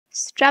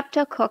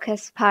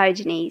Streptococcus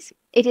pyogenes.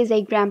 It is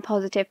a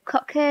gram-positive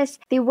coccus.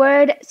 The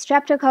word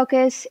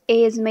Streptococcus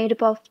is made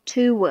up of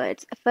two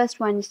words. The first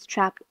one is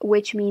strep,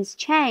 which means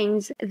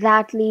chains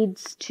that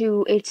leads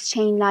to its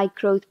chain-like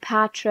growth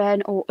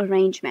pattern or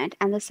arrangement.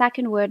 And the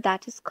second word,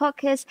 that is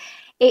coccus,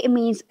 it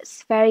means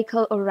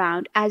spherical or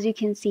round. As you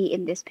can see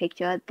in this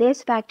picture,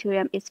 this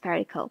bacterium is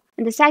spherical.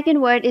 And the second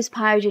word is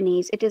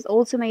pyogenes. It is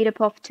also made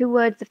up of two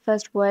words. The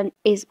first one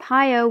is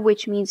pyo,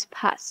 which means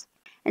pus.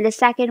 And the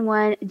second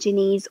one,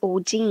 genes or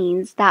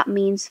genes, that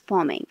means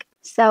forming.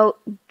 So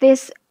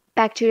this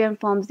bacterium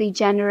forms the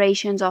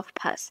generations of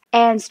pus.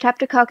 And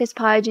Streptococcus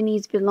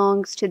pyogenes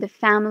belongs to the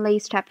family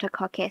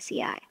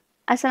Streptococcaceae.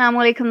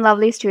 Assalamualaikum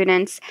lovely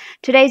students.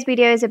 Today's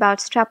video is about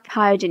Strep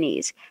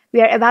pyogenes.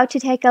 We are about to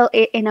tackle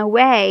it in a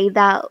way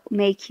that'll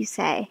make you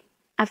say,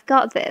 I've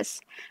got this.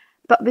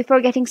 But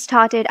before getting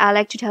started, I'd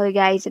like to tell you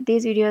guys that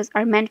these videos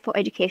are meant for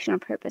educational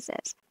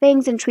purposes.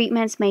 Things and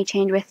treatments may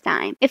change with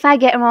time. If I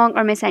get wrong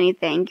or miss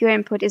anything, your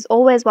input is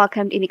always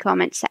welcomed in the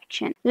comment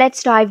section.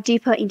 Let's dive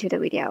deeper into the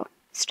video.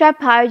 Strep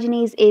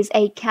pyogenes is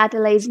a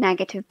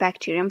catalase-negative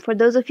bacterium. For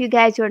those of you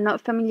guys who are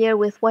not familiar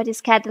with what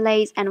is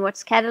catalase and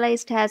what's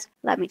catalase test,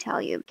 let me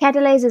tell you.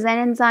 Catalase is an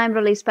enzyme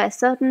released by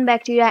certain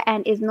bacteria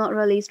and is not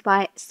released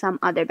by some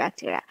other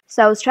bacteria.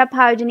 So Strep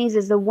pyogenes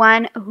is the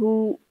one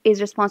who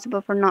is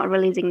responsible for not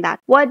releasing that.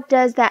 What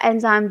does that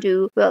enzyme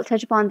do? We'll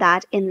touch upon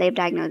that in lab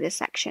diagnosis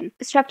section.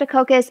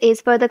 Streptococcus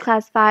is further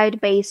classified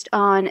based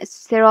on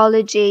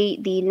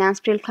serology, the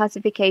Lancefield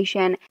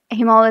classification,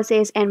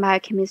 hemolysis, and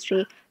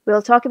biochemistry.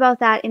 We'll talk about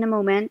that in a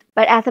moment,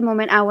 but at the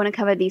moment I want to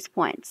cover these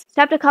points.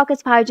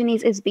 Streptococcus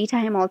pyogenes is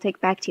beta-hemolytic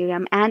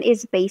bacterium and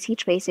is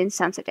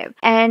bacitracin-sensitive,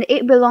 and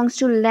it belongs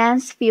to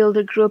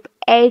Lancefield group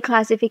A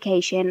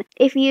classification.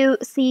 If you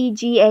see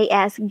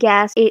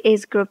gas, it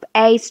is group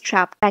A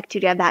strep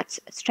bacteria,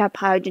 that's Strep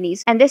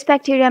pyogenes, and this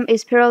bacterium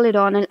is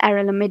pyrrolidonyl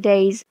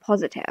arylamidase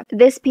positive.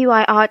 This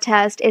PYR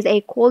test is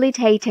a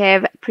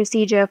qualitative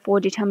procedure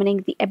for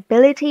determining the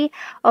ability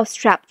of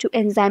strep to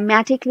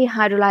enzymatically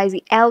hydrolyze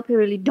the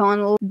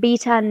L-pyrrolidonyl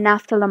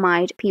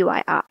beta-naphthalamide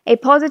PYR. A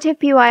positive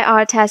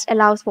PYR test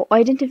allows for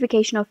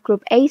identification of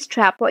group A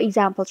strep, for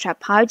example Strep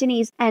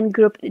pyogenes, and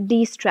group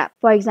D strep,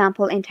 for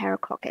example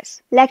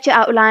Enterococcus. Lecture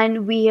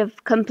outline, we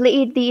have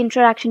completed the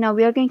introduction. Now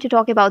we are going to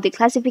talk about the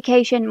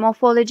classification,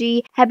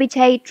 morphology,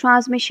 habitat,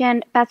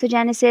 transmission,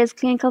 pathogenesis,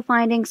 clinical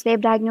findings,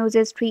 lab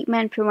diagnosis,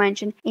 treatment,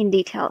 prevention in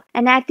detail.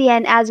 And at the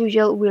end, as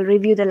usual, we'll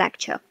review the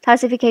lecture.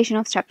 Classification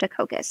of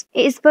Streptococcus.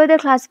 It is further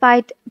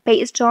classified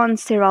based on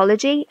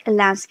serology,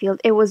 Lancefield.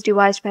 It was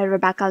devised by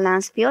Rebecca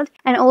Lancefield,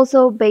 and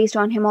also based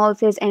on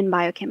hemolysis and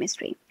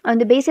biochemistry. On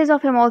the basis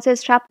of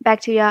hemolysis, strep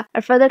bacteria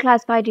are further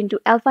classified into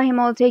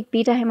alpha-hemolytic,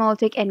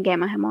 beta-hemolytic, and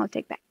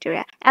gamma-hemolytic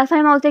bacteria.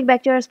 Alpha-hemolytic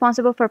bacteria are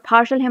responsible for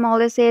partial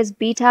hemolysis,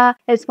 beta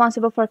is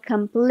responsible for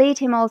complete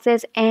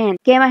hemolysis, and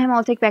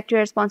gamma-hemolytic bacteria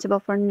are responsible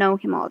for no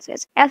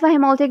hemolysis.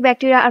 Alpha-hemolytic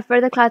bacteria are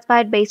further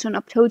classified based on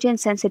pathogen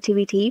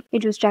sensitivity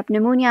into Strep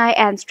pneumoniae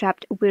and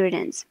Strep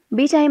virulens.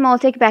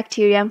 Beta-hemolytic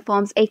bacterium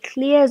forms a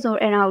clear zone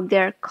around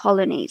their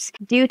colonies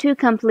due to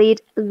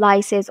complete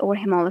lysis or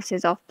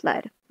hemolysis of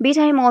blood.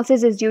 Beta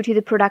hemolysis is due to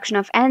the production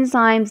of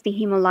enzymes, the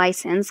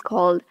hemolysins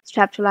called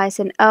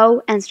streptolysin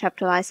O and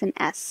streptolysin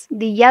S.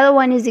 The yellow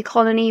one is the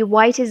colony,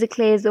 white is the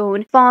clear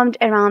zone formed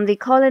around the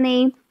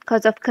colony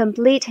because of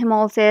complete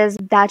hemolysis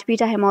that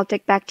beta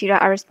hemolytic bacteria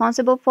are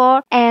responsible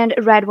for, and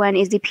red one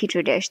is the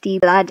petri dish, the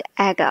blood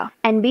agar.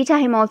 And beta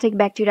hemolytic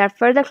bacteria are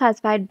further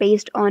classified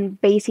based on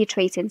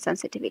bacitracin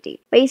sensitivity.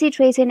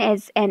 Bacitracin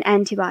is an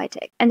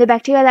antibiotic, and the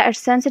bacteria that are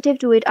sensitive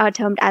to it are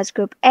termed as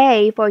group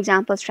A, for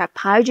example Strep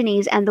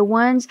pyogenes, and the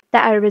ones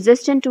that are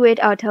resistant to it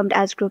are termed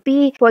as group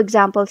B, for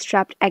example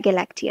Strep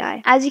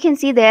agalactiae. As you can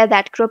see there,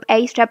 that group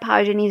A Strep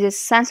pyogenes is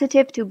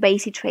sensitive to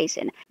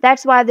bacitracin.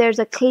 That's why there's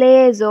a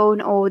clear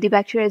zone, or the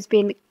bacteria has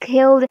been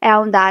killed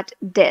on that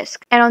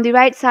disc. And on the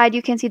right side,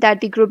 you can see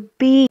that the group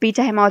B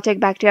beta hemolytic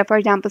bacteria, for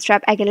example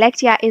Strep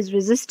agalactiae, is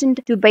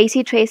resistant to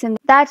bacitracin.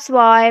 That's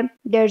why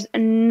there's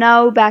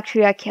no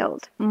bacteria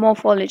killed.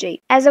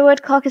 Morphology. As the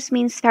word coccus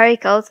means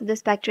spherical, so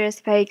this bacteria is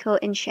spherical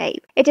in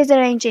shape. It is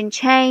arranged in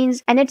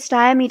chains, and its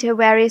diameter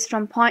varies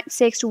from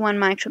 0.6 to 1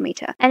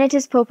 micrometer. And it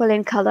is purple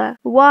in color.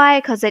 Why?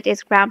 Because it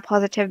is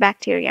gram-positive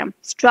bacterium.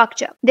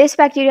 Structure. This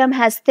bacterium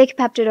has thick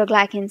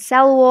peptidoglycan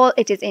cell wall.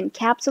 It is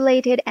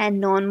encapsulated and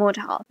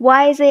non-motile.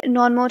 Why is it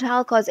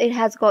non-motile? Because it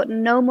has got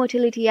no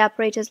motility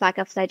apparatus like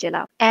a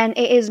flagella, and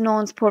it is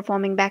non-spore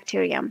forming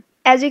bacterium.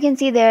 As you can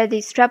see there, the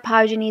Strep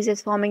pyogenes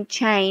is forming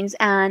chains,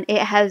 and it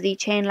has the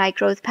chain-like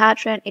growth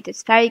pattern. It is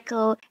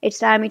spherical. Its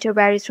diameter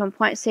varies from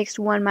 0.6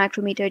 to 1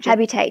 micrometer.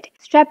 Habitat.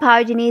 Strep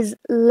pyogenes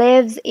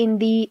lives in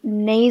the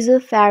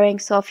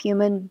nasopharynx of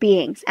human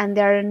beings, and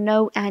there are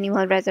no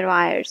animal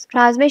reservoirs.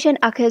 Transmission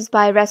occurs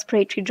by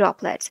respiratory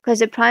droplets, because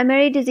the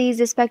primary disease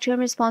this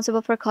bacterium is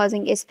responsible for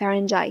causing is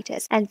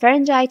pharyngitis, and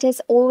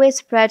pharyngitis always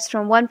spreads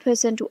from one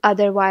person to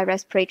other via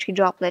respiratory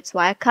droplets,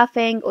 via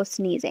coughing or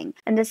sneezing.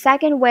 And the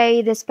second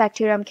way this bacterium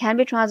bacterium can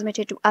be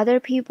transmitted to other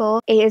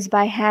people is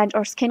by hand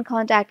or skin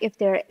contact if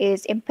there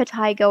is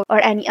impetigo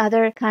or any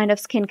other kind of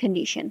skin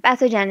condition.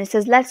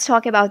 Pathogenesis. Let's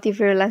talk about the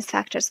virulence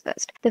factors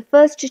first. The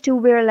first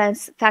two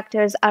virulence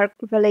factors are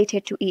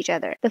related to each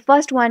other. The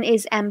first one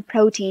is M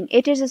protein.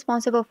 It is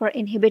responsible for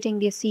inhibiting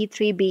the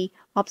C3b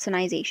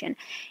opsonization.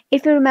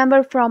 If you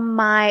remember from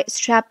my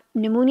strep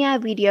pneumonia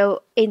video,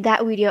 in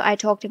that video I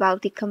talked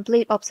about the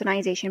complete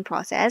opsonization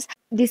process.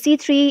 The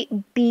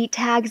C3b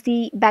tags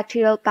the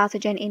bacterial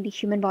pathogen in the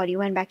human body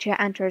when bacteria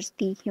enters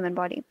the human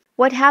body.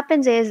 What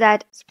happens is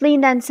that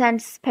spleen then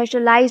sends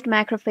specialized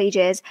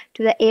macrophages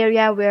to the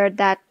area where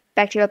that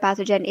bacterial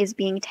pathogen is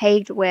being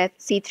tagged with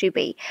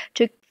C3b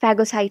to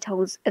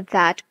phagocytose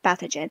that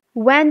pathogen.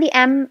 When the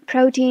M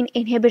protein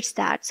inhibits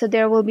that, so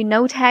there will be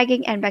no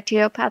tagging and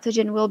bacterial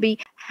pathogen will be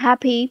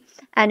happy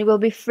and will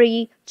be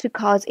free to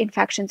cause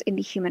infections in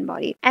the human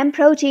body. M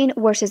protein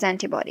versus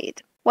antibodies.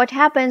 What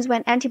happens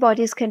when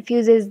antibodies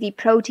confuses the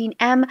protein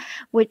M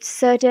with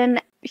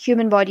certain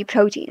human body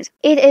proteins?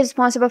 It is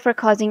responsible for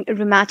causing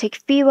rheumatic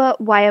fever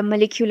via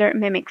molecular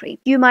mimicry.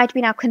 You might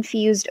be now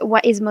confused,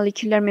 what is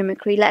molecular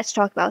mimicry? Let's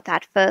talk about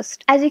that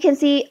first. As you can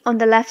see on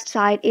the left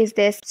side is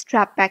this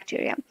strep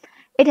bacteria.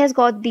 It has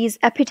got these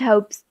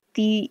epitopes,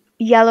 the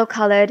yellow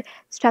colored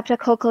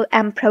streptococcal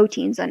M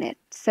proteins on its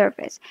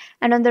surface.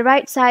 And on the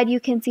right side you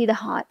can see the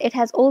heart. It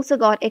has also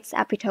got its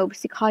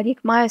epitopes, the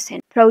cardiac myosin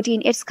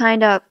protein. It's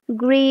kind of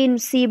green,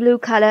 sea blue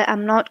color.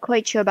 I'm not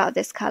quite sure about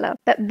this color.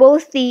 But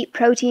both the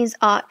proteins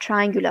are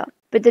triangular.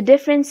 But the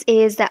difference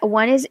is that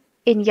one is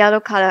in yellow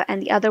color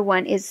and the other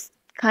one is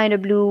kind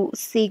of blue,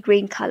 sea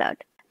green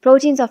colored.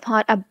 Proteins of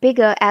heart are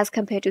bigger as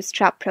compared to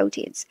strep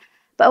proteins.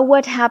 But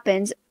what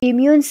happens? The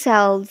immune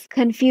cells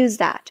confuse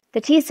that. The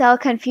T cell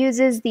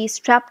confuses the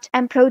strep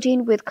M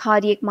protein with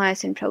cardiac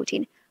myosin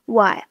protein.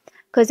 Why?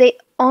 Because it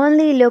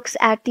only looks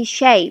at the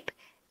shape.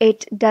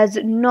 It does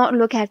not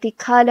look at the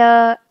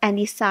color and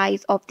the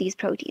size of these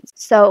proteins.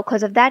 So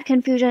because of that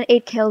confusion,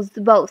 it kills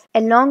both.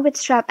 Along with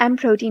strep M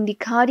protein, the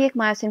cardiac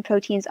myosin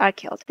proteins are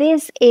killed.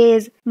 This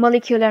is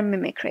molecular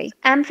mimicry.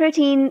 M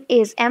protein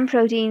is M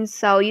protein,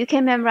 so you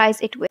can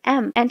memorize it with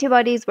M.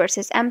 Antibodies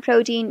versus M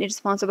protein is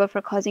responsible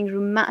for causing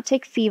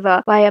rheumatic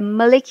fever via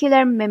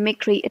molecular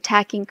mimicry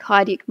attacking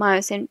cardiac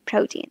myosin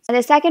proteins. And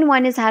the second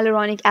one is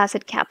hyaluronic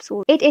acid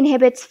capsule. It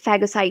inhibits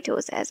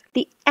phagocytosis.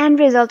 The end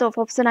result of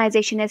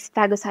opsonization is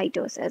phagocytosis.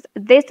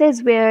 This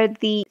is where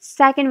the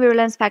second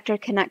virulence factor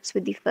connects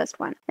with the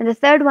first one. And the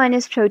third one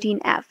is protein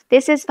F.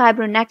 This is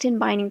fibronectin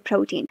binding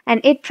protein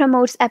and it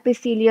promotes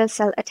epithelial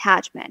cell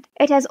attachment.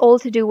 It has all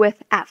to do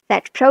with F.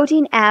 That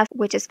protein F,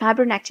 which is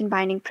fibronectin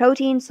binding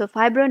protein, so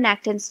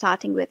fibronectin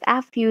starting with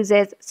F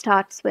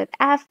starts with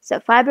F. So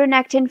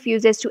fibronectin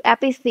fuses to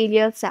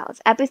epithelial cells.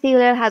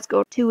 Epithelial has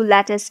got two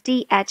letters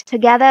TH.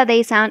 Together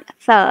they sound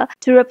th.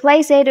 To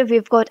replace it,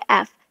 we've got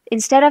F.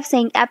 Instead of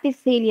saying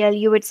epithelial,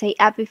 you would say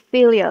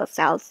epithelial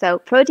cells. So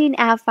protein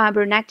F,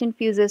 fibronectin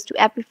fuses to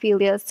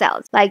epithelial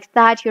cells. Like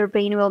that, your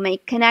brain will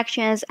make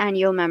connections and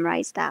you'll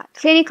memorize that.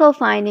 Clinical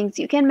findings,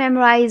 you can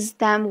memorize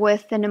them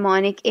with the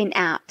mnemonic in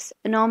apps.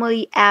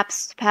 Normally,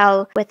 apps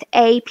spell with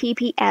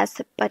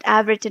APPS, but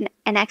I've written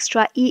an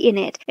extra E in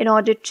it in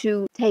order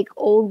to take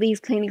all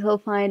these clinical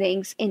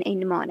findings in a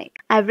mnemonic.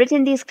 I've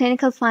written these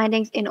clinical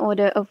findings in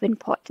order of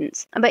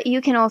importance, but you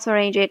can also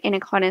arrange it in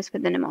accordance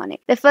with the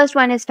mnemonic. The first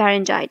one is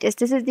pharyngitis.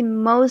 This is the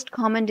most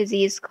common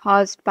disease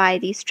caused by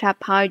the Strep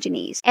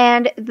Pyogenes,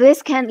 and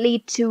this can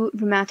lead to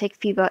rheumatic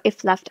fever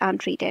if left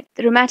untreated.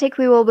 The rheumatic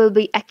fever will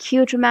be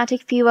acute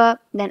rheumatic fever,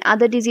 then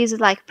other diseases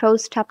like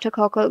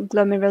post-streptococcal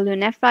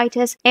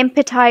glomerulonephritis,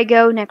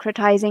 impetigo,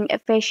 necrotizing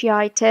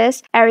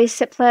fasciitis,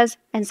 erysipelas,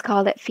 and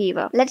scarlet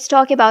fever. Let's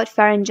talk about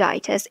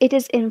pharyngitis. It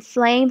is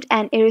inflamed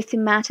and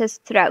erythematous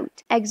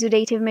throat.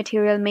 Exudative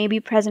material may be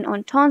present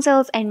on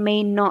tonsils and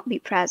may not be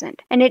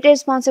present, and it is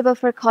responsible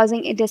for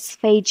causing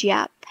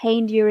dysphagia,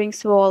 pain during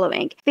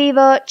swallowing.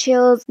 Fever,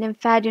 chills,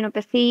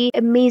 lymphadenopathy,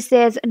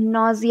 emesis,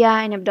 nausea,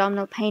 and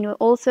abdominal pain will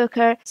also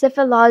occur.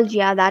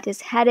 Cephalalgia, that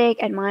is headache,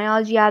 and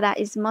myalgia, that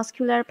is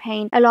muscular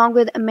pain, along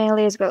with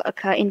malaise will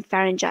occur in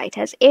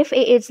pharyngitis. If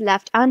it is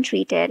left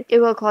untreated, it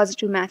will cause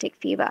rheumatic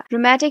fever.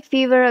 Rheumatic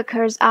fever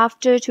occurs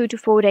after 2 to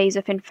 4 days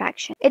of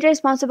infection. It is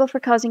responsible for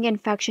causing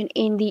infection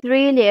in the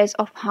 3 layers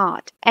of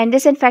heart, and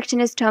this infection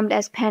is termed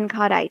as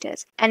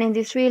pancarditis. And in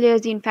these 3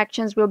 layers, the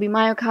infections will be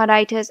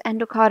myocarditis,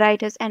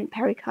 endocarditis, and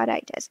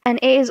pericarditis. And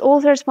it is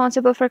also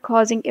responsible for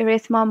causing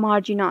erythema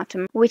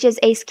marginatum, which is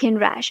a skin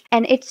rash,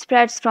 and it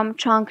spreads from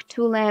trunk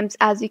to limbs,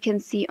 as you can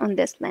see on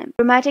this limb.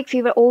 Rheumatic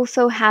fever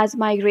also has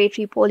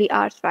migratory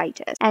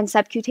polyarthritis and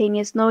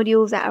subcutaneous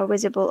nodules that are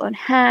visible on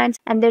hands.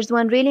 And there's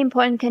one really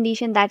important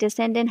condition that is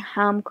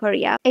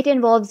Sydenham-chorea. It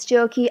involves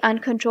jerky,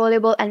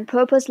 uncontrollable, and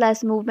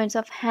purposeless movements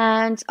of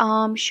hands,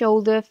 arms,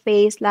 shoulder,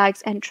 face,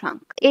 legs, and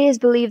trunk. It is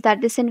believed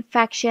that this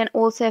infection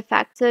also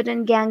affects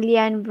certain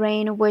ganglia in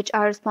brain, which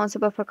are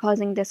responsible for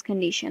causing causing this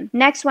condition.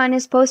 Next one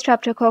is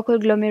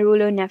post-streptococcal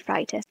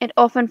glomerulonephritis. It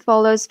often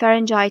follows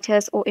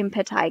pharyngitis or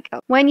impetigo.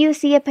 When you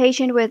see a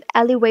patient with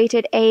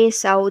elevated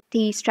ASO,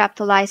 T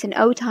streptolysin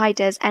O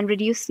titers, and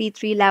reduced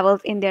C3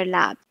 levels in their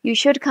lab, you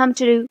should come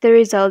to the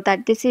result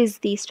that this is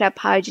the Strep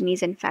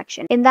Pyogenes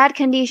infection. In that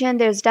condition,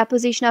 there's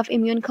deposition of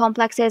immune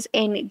complexes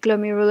in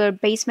glomerular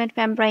basement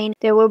membrane.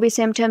 There will be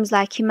symptoms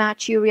like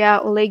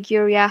hematuria,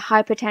 oliguria,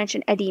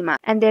 hypertension, edema,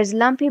 and there's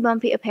lumpy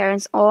bumpy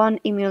appearance on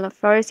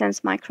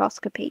immunofluorescence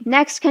microscopy.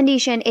 Next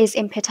condition is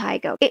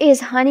impetigo. It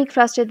is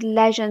honey-crusted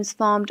lesions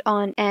formed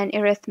on an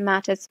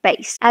erythematous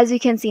base, as you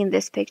can see in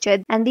this picture,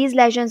 and these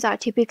lesions are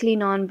typically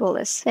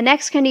non-bullous. The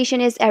next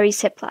condition is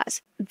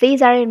erysipelas.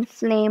 These are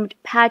inflamed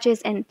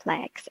patches and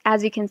plaques,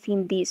 as you can see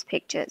in these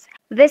pictures.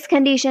 This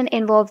condition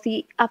involves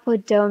the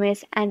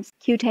epidermis and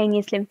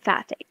cutaneous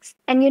lymphatics.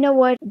 And you know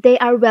what? They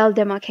are well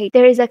demarcated.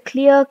 There is a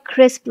clear,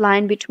 crisp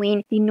line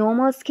between the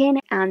normal skin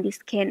and the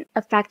skin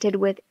affected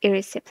with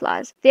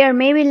erysipelas. There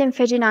may be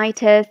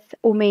lymphadenitis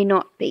or may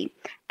not be.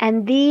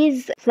 And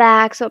these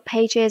plaques or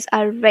patches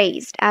are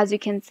raised, as you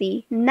can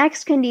see.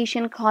 Next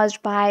condition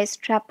caused by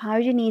Strep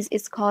Pyogenes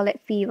is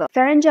scarlet fever.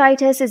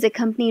 Pharyngitis is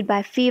accompanied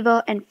by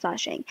fever and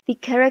flushing. The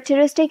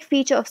characteristic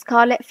feature of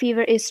scarlet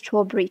fever is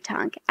strawberry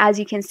tongue, as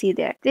you can see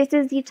there. This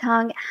is the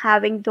tongue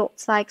having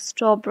dots like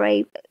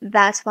strawberry.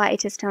 That's why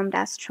it is termed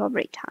as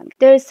strawberry tongue.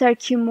 There is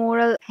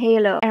circummoral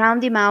halo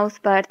around the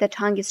mouth, but the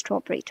tongue is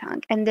strawberry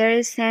tongue. And there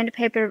is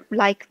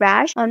sandpaper-like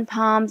rash on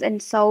palms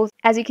and soles.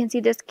 As you can see,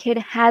 this kid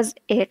has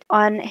it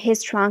on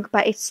his trunk,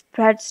 but it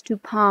spreads to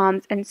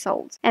palms and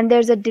soles. And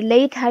there's a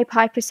delayed type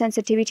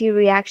hypersensitivity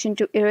reaction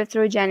to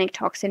erythrogenic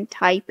toxin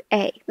type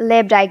A.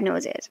 Lab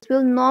diagnosis.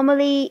 We'll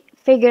normally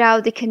figure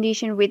out the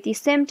condition with the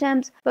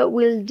symptoms, but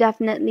we'll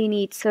definitely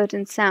need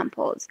certain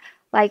samples,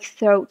 like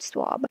throat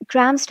swab.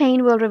 Gram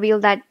stain will reveal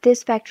that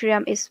this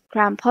bacterium is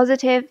gram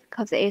positive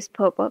because it is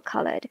purple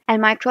colored.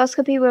 And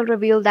microscopy will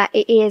reveal that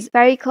it is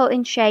spherical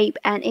in shape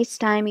and its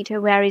diameter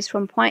varies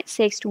from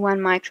 0.6 to 1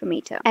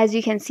 micrometer, as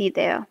you can see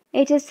there.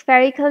 It is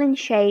spherical in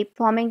shape,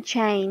 forming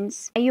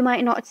chains. You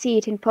might not see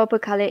it in purple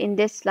color in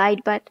this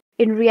slide, but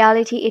in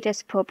reality, it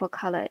is purple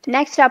colored.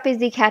 Next up is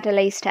the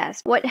catalase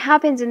test. What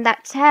happens in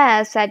that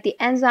test is that the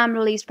enzyme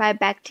released by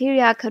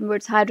bacteria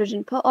converts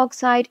hydrogen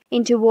peroxide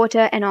into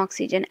water and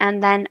oxygen,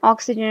 and then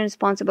oxygen is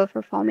responsible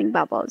for forming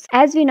bubbles.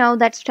 As we know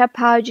that Strep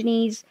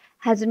Pyogenes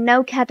has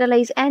no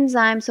catalase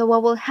enzyme, so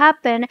what will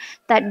happen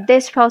that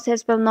this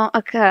process will not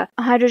occur.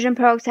 Hydrogen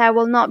peroxide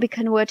will not be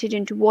converted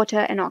into water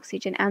and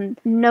oxygen, and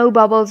no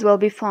bubbles will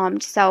be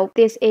formed. So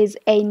this is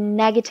a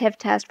negative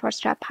test for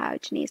Strep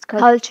Pyogenes.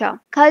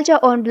 Culture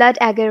on blood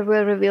agar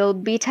will reveal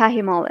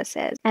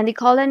beta-hemolysis, and the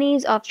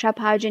colonies of Strep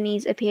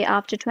Pyogenes appear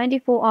after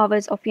 24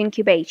 hours of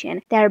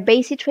incubation. They are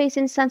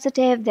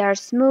bacitracin-sensitive, they are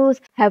smooth,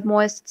 have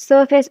moist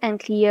surface and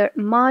clear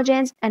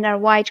margins, and are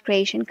white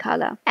grayish in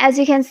color. As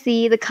you can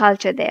see the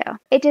culture there.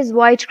 It is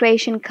white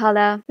grayish in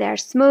color, they are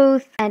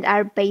smooth, and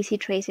are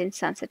bacitracin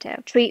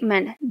sensitive.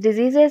 Treatment.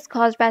 Diseases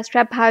caused by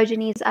Strep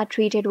Pyogenes are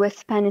treated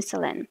with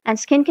penicillin, and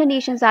skin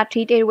conditions are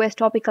treated with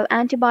topical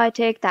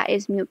antibiotic, that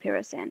is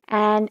mupirocin.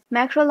 And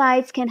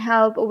macrolides can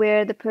help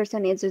where the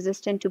person is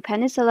resistant to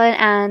penicillin,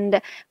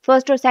 and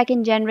first or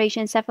second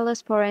generation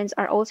cephalosporins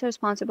are also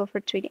responsible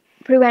for treating.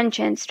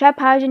 Prevention. Strep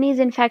Pyogenes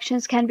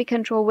infections can be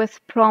controlled with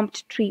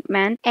prompt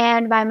treatment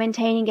and by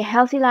maintaining a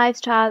healthy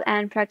lifestyle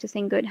and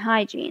practicing good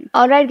hygiene.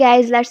 Alright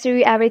guys, let's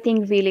review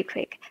everything really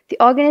quick. The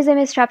organism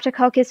is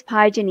Streptococcus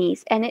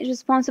Pyogenes, and it's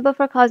responsible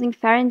for causing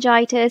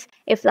pharyngitis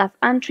if left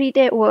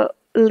untreated or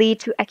lead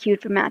to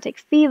acute rheumatic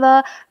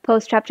fever,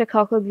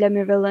 post-streptococcal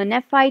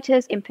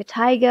glomerulonephritis,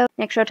 impetigo,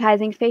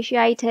 necrotizing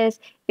fasciitis,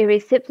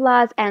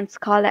 erysipelas, and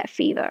scarlet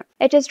fever.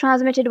 It is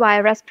transmitted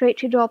via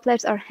respiratory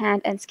droplets or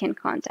hand and skin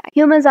contact.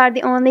 Humans are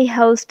the only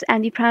host,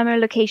 and the primary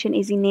location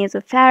is the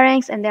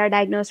nasopharynx, and they are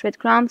diagnosed with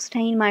gram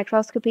stain,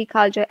 microscopy,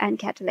 culture, and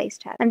catalase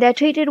test. And they are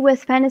treated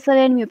with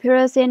penicillin,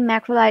 mupirocin,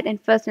 macrolide, and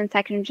first and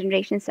second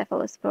generation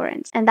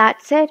cephalosporins. And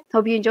that's it.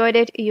 Hope you enjoyed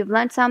it. You've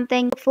learned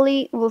something.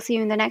 Hopefully, we'll see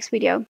you in the next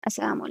video.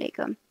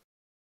 Assalamualaikum.